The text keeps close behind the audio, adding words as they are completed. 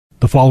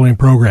The following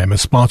program is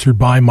sponsored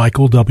by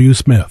Michael W.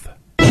 Smith.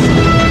 The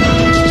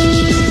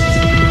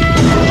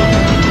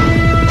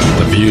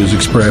views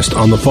expressed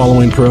on the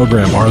following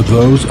program are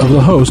those of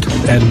the host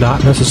and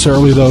not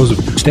necessarily those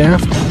of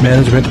staff,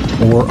 management,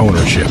 or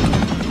ownership.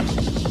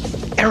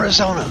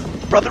 Arizona,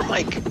 Brother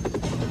Mike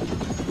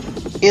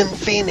in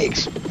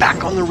Phoenix,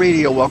 back on the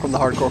radio. Welcome to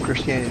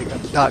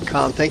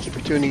HardcoreChristianity.com. Thank you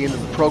for tuning into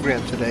the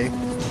program today.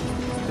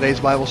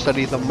 Today's Bible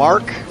study, The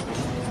Mark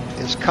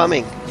is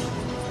Coming.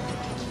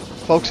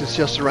 Folks, it's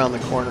just around the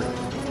corner.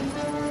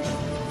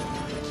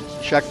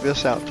 Check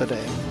this out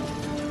today.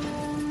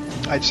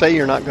 I'd say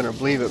you're not going to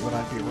believe it, but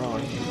I'd be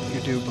wrong. You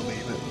do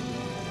believe it.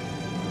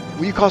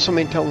 Will you call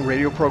somebody and tell them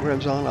radio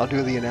program's on? I'll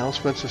do the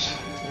announcements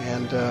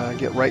and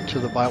get right to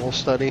the Bible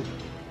study.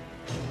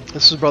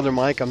 This is Brother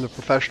Mike. I'm the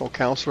professional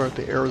counselor at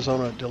the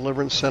Arizona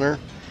Deliverance Center.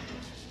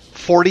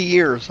 40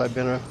 years I've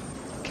been a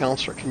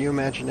counselor. Can you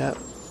imagine that?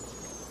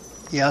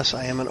 Yes,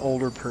 I am an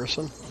older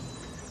person.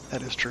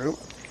 That is true.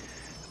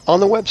 On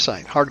the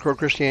website,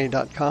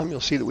 HardcoreChristianity.com,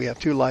 you'll see that we have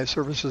 2 live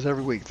services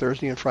every week,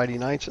 Thursday and Friday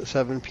nights at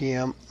 7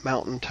 p.m.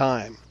 Mountain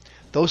Time.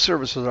 Those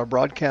services are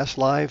broadcast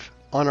live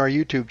on our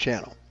YouTube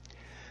channel.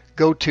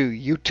 Go to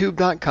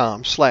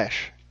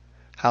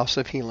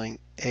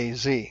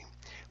youtube.com/HouseOfHealingAZ.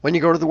 When you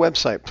go to the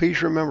website,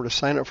 please remember to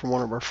sign up for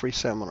one of our free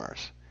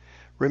seminars.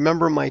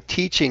 Remember my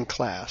teaching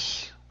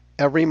class.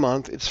 Every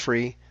month, it's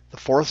free, the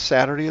 4th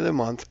Saturday of the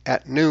month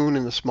at noon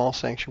in the small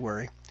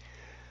sanctuary,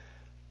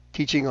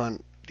 teaching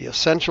on the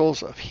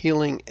essentials of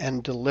healing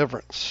and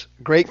deliverance.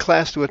 Great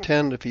class to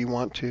attend if you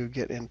want to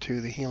get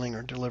into the healing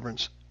or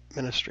deliverance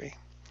ministry.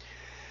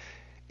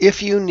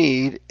 If you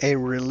need a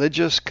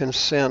religious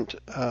consent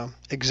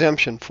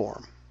exemption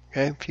form,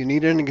 okay, if you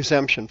need an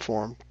exemption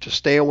form to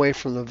stay away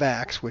from the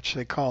vax, which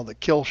they call the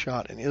kill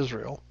shot in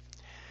Israel,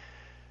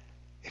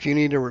 if you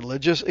need a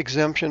religious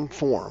exemption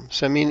form,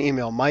 send me an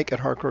email,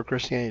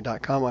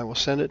 mike@hardcorechristianity.com. I will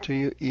send it to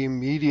you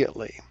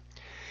immediately.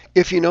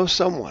 If you know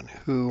someone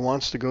who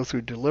wants to go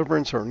through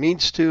deliverance or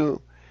needs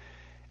to,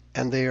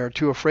 and they are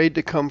too afraid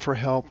to come for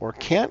help or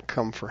can't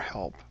come for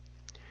help,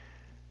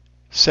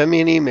 send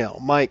me an email,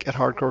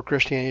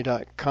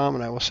 mike@hardcorechristianity.com,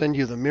 and I will send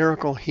you the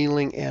miracle,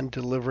 healing, and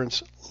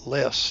deliverance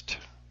list.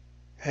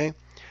 Okay?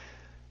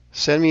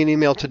 Send me an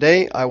email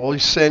today. I will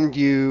send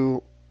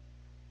you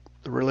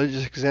the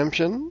religious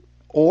exemption,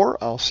 or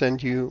I'll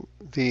send you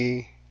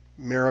the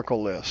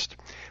miracle list.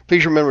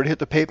 Please remember to hit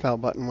the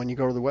PayPal button when you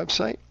go to the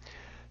website.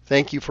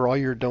 Thank you for all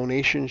your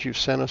donations you've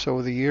sent us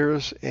over the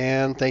years,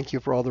 and thank you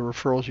for all the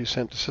referrals you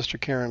sent to Sister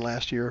Karen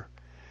last year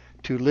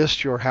to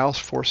list your house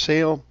for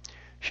sale.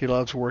 She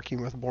loves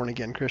working with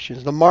born-again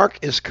Christians. The Mark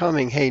is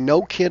Coming. Hey,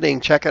 no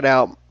kidding. Check it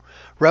out.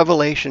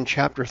 Revelation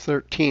chapter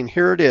 13.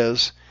 Here it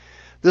is.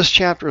 This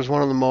chapter is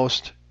one of the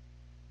most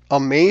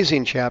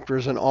amazing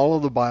chapters in all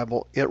of the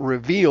Bible. It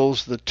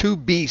reveals the 2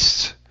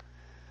 beasts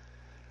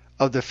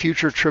of the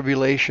future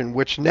tribulation,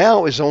 which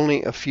now is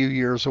only a few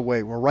years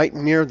away. We're right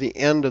near the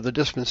end of the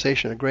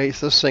dispensation of grace.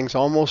 This thing's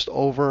almost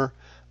over,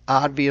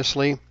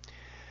 obviously.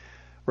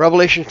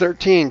 Revelation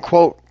 13,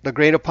 quote, the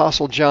great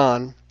apostle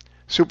John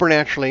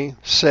supernaturally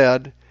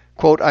said,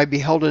 quote, I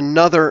beheld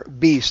another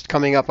beast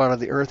coming up out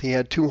of the earth. He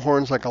had 2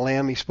 horns like a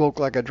lamb. He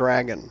spoke like a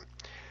dragon.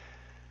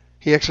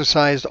 He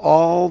exercised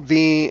all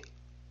the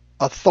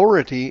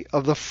authority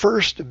of the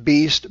first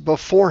beast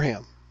before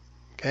him.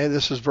 Okay,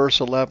 this is verse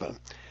 11.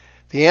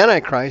 The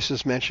Antichrist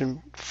is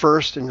mentioned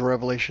first in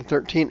Revelation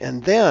 13,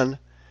 and then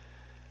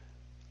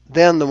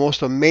the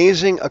most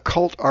amazing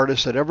occult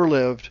artist that ever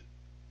lived,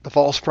 the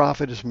false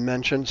prophet, is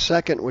mentioned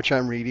second, which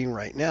I'm reading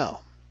right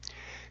now.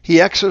 He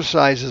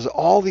exercises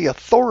all the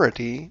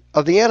authority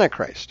of the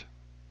Antichrist,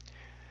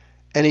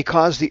 and he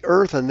caused the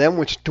earth and them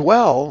which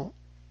dwell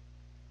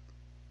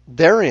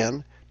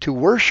therein to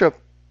worship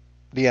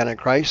the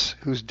Antichrist,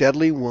 whose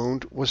deadly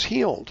wound was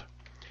healed.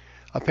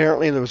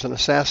 Apparently there was an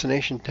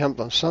assassination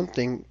attempt on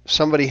something.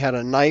 Somebody had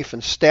a knife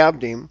and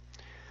stabbed him,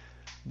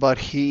 but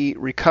he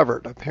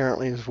recovered,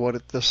 apparently is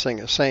what this thing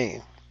is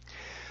saying.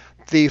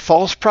 The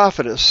false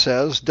prophetess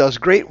says, does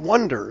great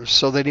wonders,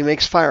 so that he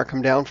makes fire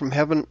come down from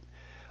heaven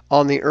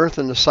on the earth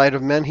in the sight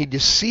of men. He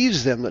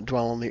deceives them that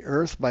dwell on the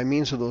earth by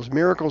means of those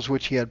miracles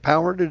which he had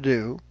power to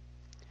do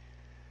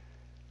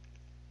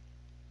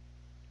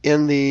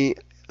in the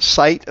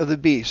sight of the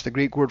beast. The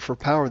Greek word for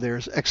power there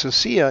is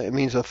exousia. It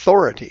means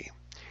authority.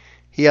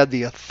 He had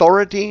the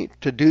authority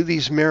to do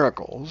these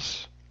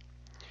miracles.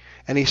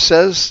 And he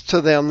says to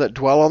them that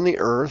dwell on the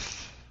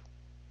earth,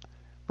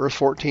 verse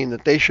 14,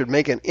 that they should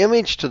make an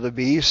image to the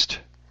beast,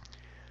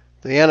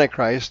 the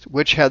Antichrist,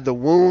 which had the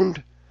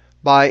wound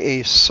by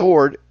a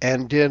sword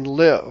and did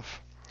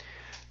live.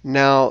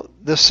 Now,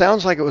 this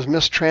sounds like it was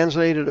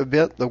mistranslated a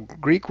bit. The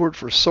Greek word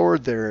for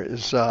sword there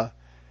is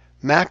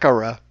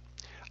makara.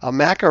 A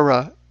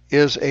makara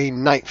is a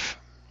knife.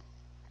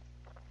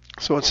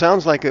 So it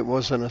sounds like it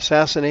was an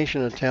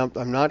assassination attempt.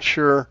 I'm not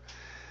sure.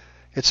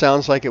 It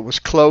sounds like it was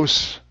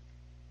close,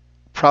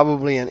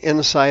 probably an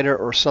insider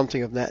or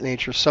something of that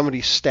nature.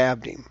 Somebody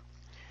stabbed him.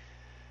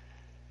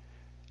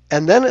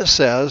 And then it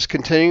says,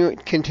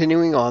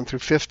 continuing on through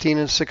 15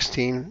 and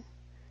 16,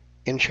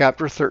 in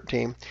chapter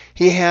 13,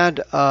 he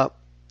had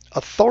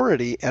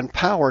authority and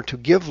power to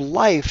give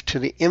life to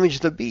the image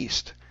of the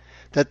beast,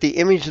 that the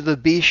image of the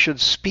beast should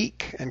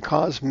speak and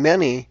cause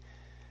many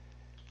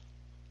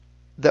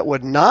that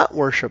would not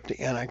worship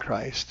the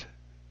Antichrist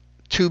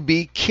to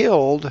be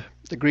killed.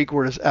 The Greek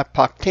word is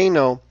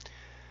apokteno.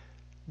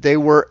 They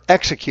were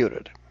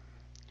executed.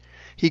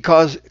 He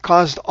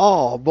caused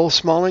all, both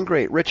small and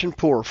great, rich and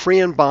poor, free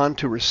and bond,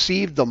 to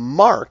receive the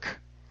mark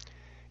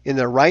in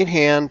their right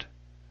hand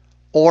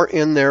or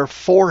in their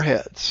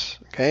foreheads.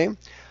 Okay?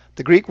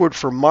 The Greek word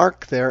for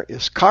mark there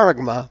is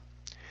charagma.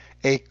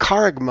 A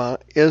charagma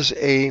is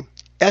a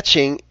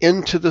etching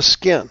into the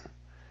skin,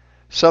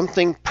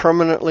 something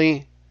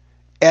permanently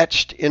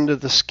etched into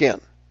the skin.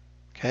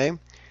 Okay?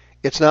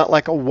 It's not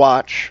like a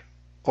watch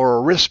or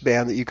a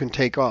wristband that you can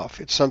take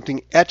off. It's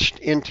something etched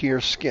into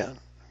your skin.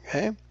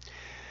 Okay?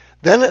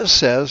 Then it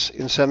says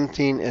in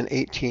 17 and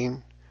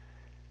 18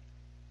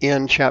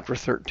 in chapter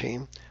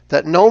 13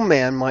 that no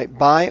man might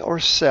buy or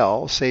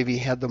sell save he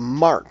had the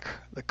mark,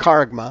 the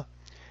charagma,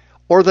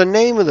 or the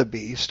name of the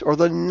beast, or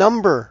the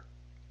number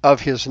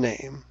of his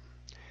name.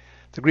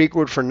 The Greek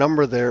word for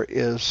number there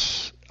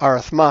is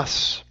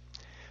arithmos.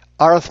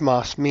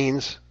 Arithmos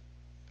means,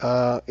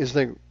 is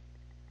the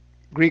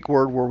Greek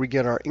word where we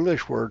get our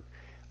English word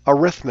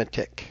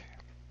arithmetic.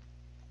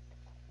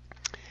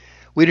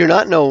 We do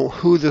not know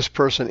who this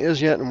person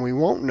is yet, and we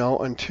won't know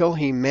until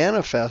he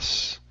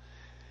manifests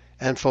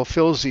and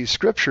fulfills these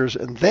scriptures,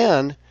 and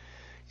then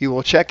you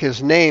will check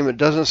his name. It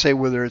doesn't say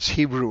whether it's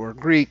Hebrew or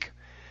Greek,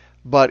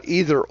 but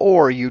either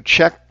or, you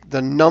check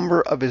the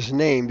number of his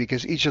name,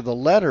 because each of the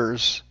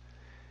letters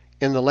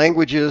in the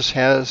languages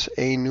has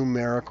a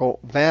numerical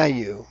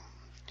value.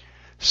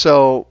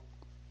 So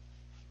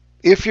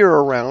if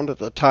you're around at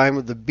the time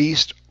of the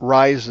beast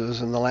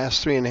rises in the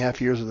last 3.5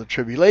 years of the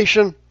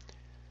tribulation,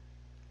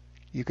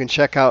 you can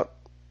check out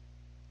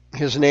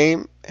his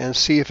name and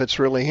see if it's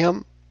really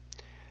him,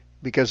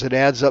 because it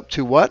adds up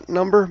to what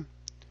number?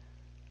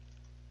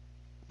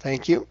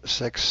 Thank you,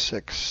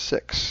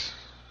 666.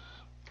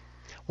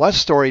 Well, that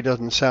story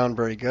doesn't sound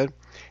very good.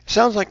 It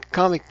sounds like a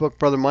comic book,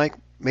 Brother Mike.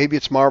 Maybe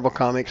it's Marvel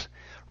Comics.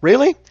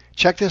 Really?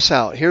 Check this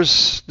out.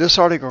 This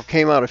article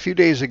came out a few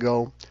days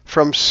ago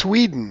from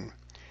Sweden.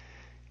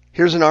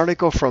 Here's an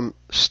article from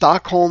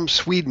Stockholm,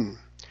 Sweden.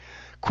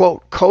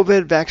 Quote,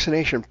 COVID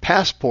vaccination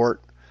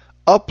passport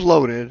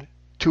uploaded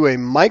to a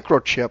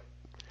microchip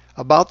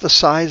about the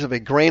size of a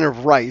grain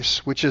of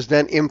rice, which is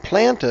then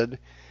implanted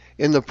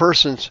in the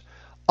person's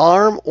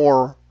arm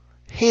or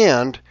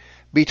hand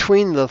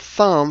between the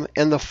thumb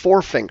and the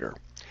forefinger.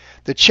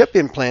 The chip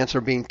implants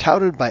are being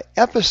touted by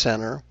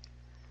Epicenter,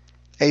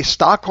 a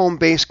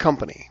Stockholm-based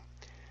company,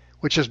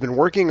 which has been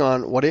working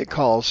on what it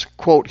calls,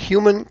 quote,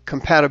 human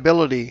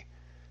compatibility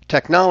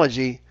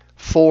technology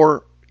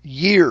for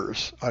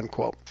years,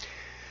 unquote.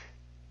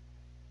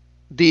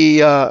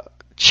 The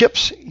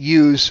chips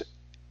use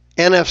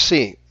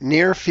NFC,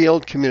 Near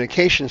Field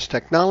Communications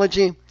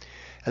technology,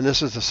 and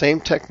this is the same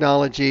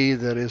technology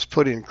that is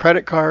put in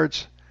credit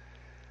cards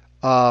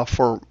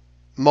for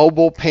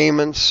mobile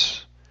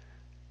payments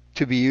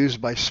to be used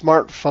by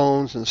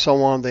smartphones and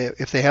so on.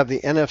 If they have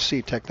the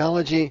NFC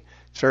technology,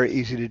 it's very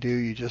easy to do.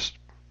 You just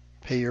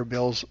pay your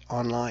bills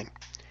online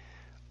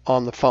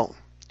on the phone.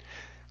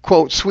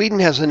 Quote, Sweden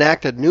has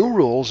enacted new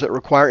rules that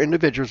require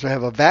individuals to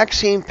have a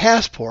vaccine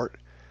passport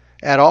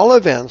at all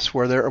events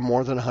where there are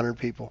more than 100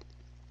 people.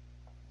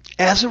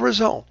 As a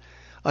result,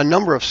 a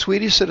number of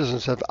Swedish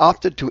citizens have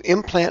opted to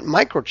implant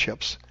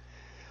microchips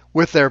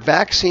with their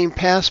vaccine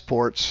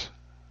passports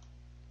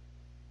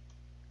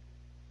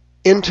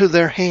into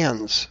their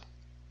hands.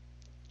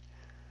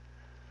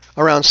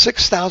 Around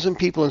 6,000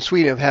 people in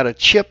Sweden have had a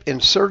chip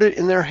inserted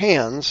in their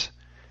hands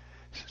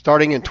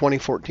starting in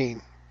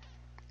 2014.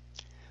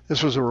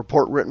 This was a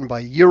report written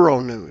by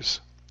Euronews.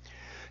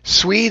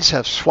 Swedes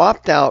have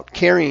swapped out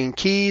carrying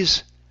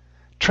keys,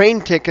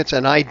 train tickets,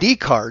 and ID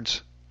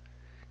cards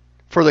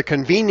for the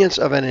convenience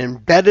of an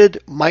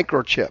embedded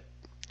microchip.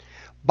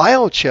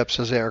 Biochips,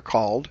 as they are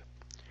called,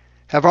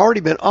 have already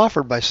been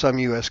offered by some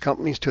U.S.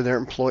 companies to their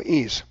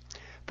employees.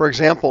 For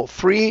example,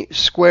 3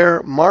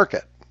 Square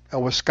Market, a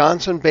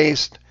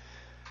Wisconsin-based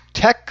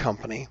tech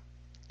company,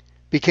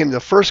 became the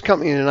first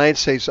company in the United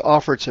States to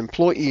offer its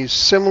employees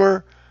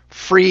similar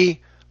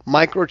free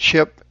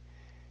microchip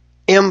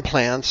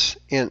implants.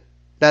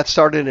 That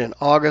started in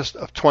August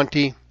of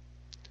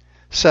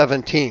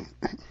 2017.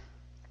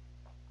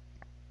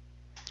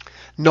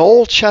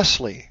 Noel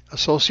Chesley,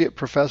 associate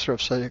professor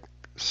of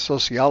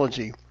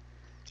sociology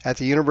at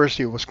the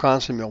University of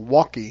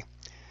Wisconsin-Milwaukee,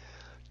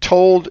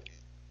 told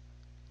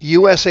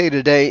USA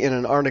Today in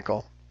an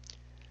article,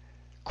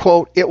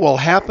 quote, it will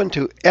happen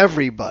to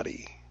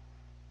everybody.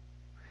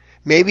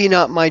 Maybe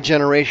not my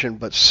generation,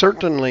 but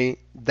certainly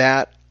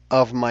that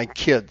of my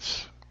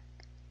kids.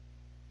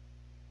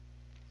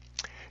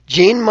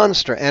 Gene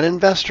Munster, an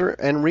investor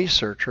and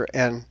researcher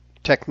and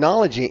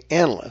technology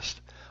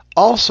analyst,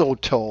 also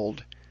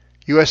told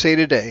USA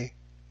Today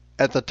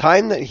at the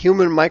time that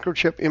human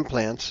microchip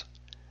implants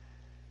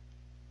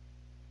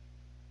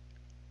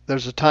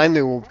there's a time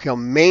they will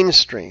become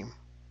mainstream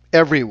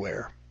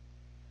everywhere.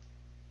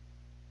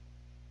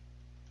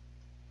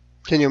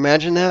 Can you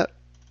imagine that?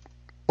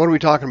 What are we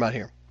talking about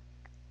here?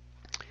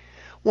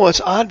 Well,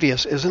 it's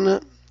obvious, isn't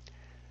it?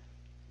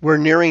 We're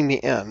nearing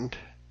the end,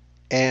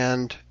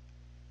 and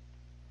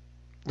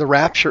the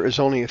rapture is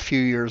only a few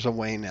years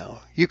away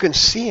now. You can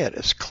see it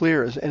as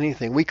clear as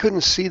anything. We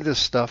couldn't see this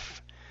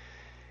stuff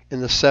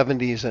in the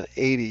 70s and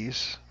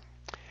 80s.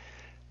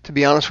 To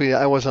be honest with you,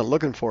 I wasn't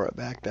looking for it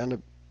back then,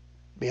 to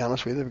be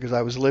honest with you, because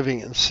I was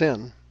living in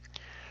sin.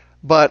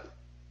 But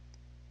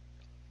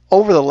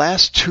over the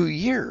last 2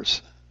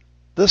 years,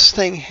 this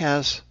thing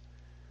has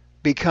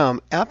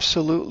become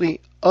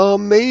absolutely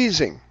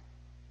amazing.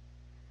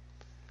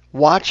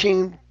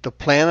 Watching the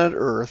planet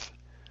Earth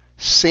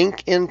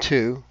sink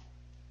into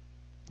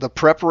the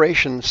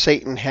preparation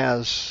Satan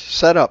has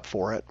set up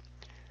for it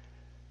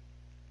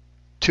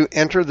to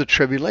enter the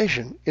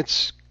tribulation.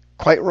 It's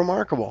quite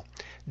remarkable.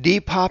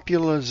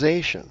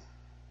 Depopulation.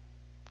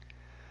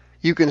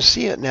 You can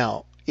see it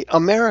now.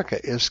 America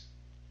is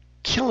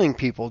killing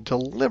people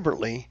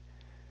deliberately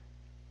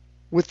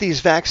with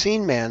these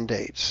vaccine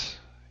mandates.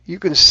 You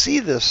can see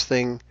this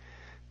thing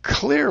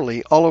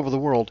clearly all over the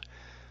world.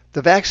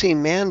 The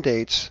vaccine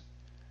mandates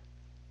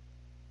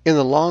in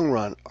the long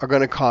run are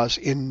going to cause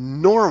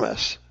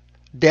enormous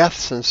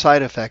deaths and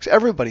side effects.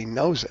 Everybody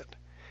knows it.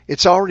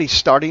 It's already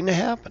starting to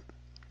happen.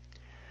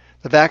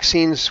 The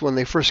vaccines, when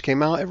they first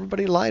came out,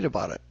 everybody lied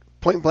about it.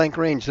 Point blank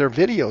range. Their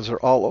videos are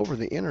all over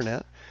the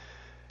internet.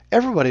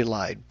 Everybody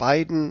lied.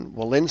 Biden,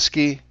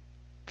 Walensky,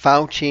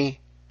 Fauci,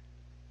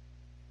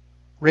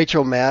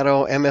 Rachel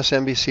Maddow,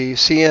 MSNBC,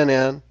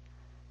 CNN,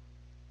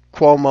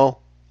 Cuomo,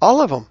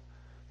 all of them.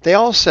 They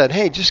all said,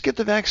 hey, just get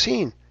the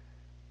vaccine.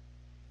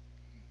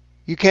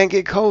 You can't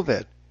get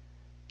COVID.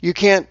 You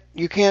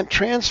can't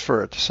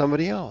transfer it to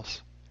somebody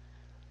else.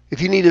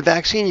 If you need a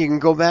vaccine, you can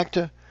go back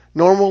to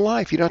normal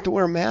life. You don't have to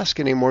wear a mask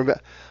anymore.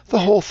 But the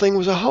whole thing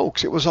was a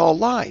hoax. It was all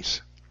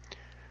lies.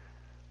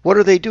 What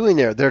are they doing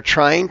there? They're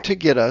trying to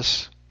get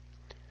us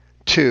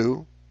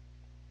to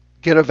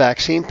get a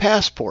vaccine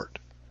passport.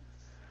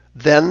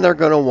 Then they're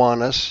going to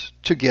want us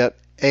to get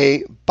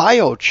a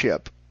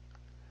biochip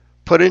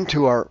put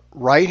into our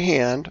right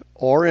hand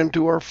or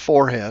into our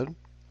forehead.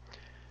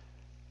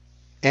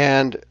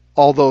 And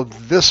although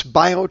this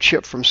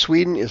biochip from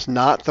Sweden is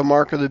not the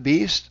mark of the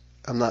beast,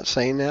 I'm not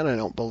saying that, I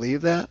don't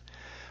believe that,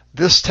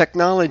 this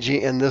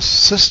technology and this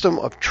system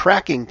of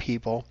tracking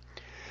people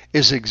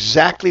is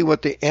exactly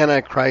what the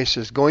Antichrist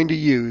is going to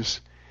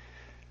use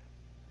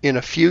in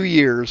a few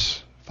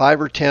years,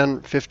 5 or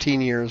 10,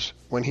 15 years,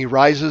 when he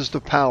rises to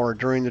power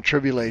during the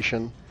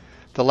tribulation,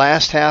 the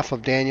last half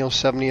of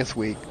Daniel's 70th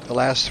week, the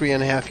last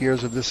 3.5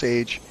 years of this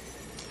age,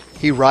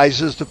 he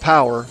rises to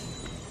power,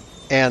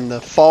 and the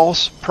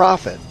false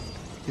prophet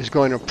is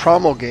going to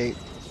promulgate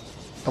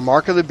the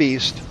mark of the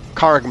beast,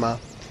 Kargma.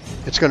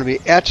 It's going to be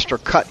etched or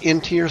cut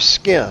into your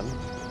skin,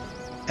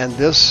 and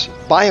this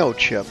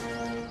biochip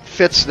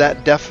fits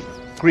that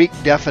Greek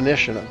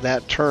definition of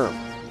that term.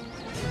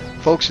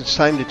 Folks, it's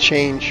time to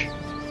change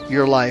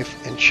your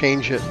life and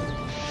change it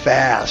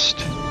fast.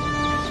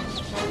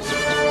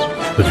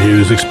 The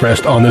views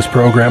expressed on this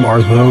program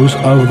are those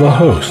of the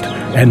host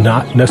and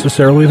not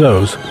necessarily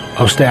those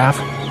of staff,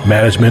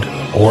 management,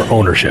 or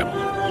ownership.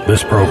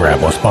 This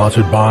program was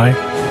sponsored by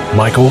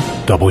Michael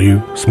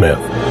W. Smith.